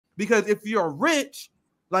because if you're rich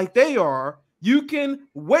like they are, you can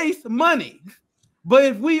waste money. But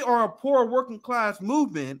if we are a poor working class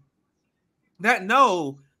movement that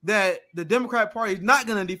know that the Democrat Party is not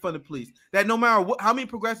going to defund the police, that no matter how many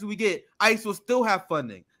progressives we get, ICE will still have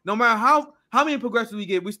funding. No matter how many progressives we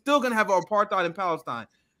get, we're still going to have apartheid in Palestine.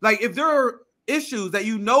 Like, if there are issues that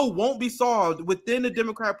you know won't be solved within the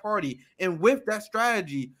Democrat Party and with that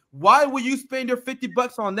strategy, why would you spend your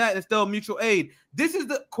 $50 on that instead of mutual aid? This is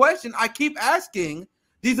the question I keep asking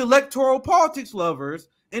these electoral politics lovers,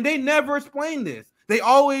 and they never explain this. They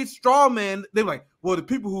always straw man. They're like, well, the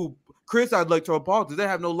people who criticize electoral politics, they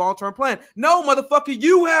have no long-term plan. No, motherfucker,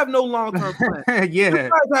 you have no long-term plan. Yeah. You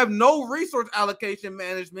guys have no resource allocation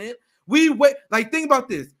management. We wait. Like, think about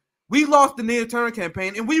this. We lost the Nina Turner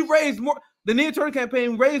campaign, and we raised more. The Nina Turner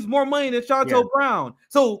campaign raised more money than Chantel Brown.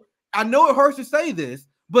 So I know it hurts to say this,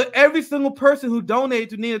 but every single person who donated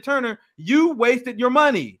to Nina Turner, you wasted your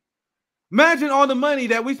money. Imagine all the money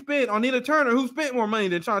that we spent on Nina Turner, who spent more money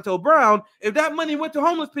than Chantel Brown, if that money went to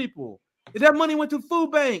homeless people, if that money went to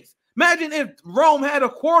food banks. Imagine if Rome had a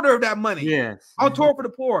quarter of that money on tour for the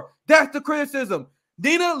poor. That's the criticism.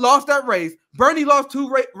 Nina lost that race. Bernie lost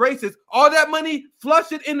 2 races. All that money,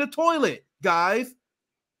 flush it in the toilet, guys.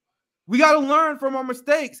 We got to learn from our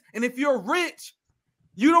mistakes. And if you're rich,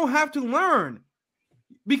 you don't have to learn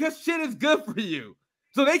because shit is good for you.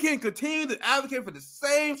 So they can continue to advocate for the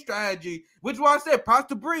same strategy, which is why I said props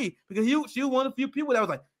to Bree, because she was one of the few people that was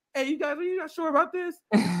like, hey, you guys, are you not sure about this?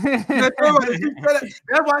 That's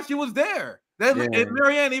why she was there. And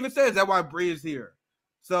Marianne even says that's why Bree is here.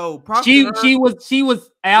 So props to her. She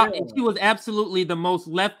was out, and she was absolutely the most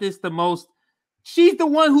leftist, the most. She's the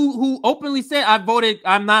one who openly said,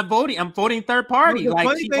 I'm not voting. I'm voting third party. The like,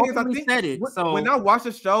 funny she thing is, I openly think said it. So when I watched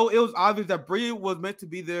the show, it was obvious that Bree was meant to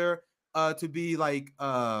be there to be like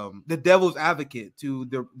the devil's advocate to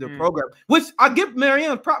the program, which I give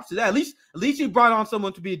Marianne props to that. At least she brought on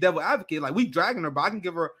someone to be a devil advocate. Like, we dragging her, but I can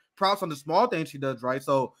give her props on the small things she does right.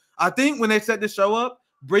 So I think when they set the show up,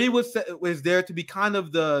 Bree was there to be kind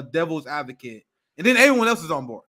of the devil's advocate, and then everyone else is on board.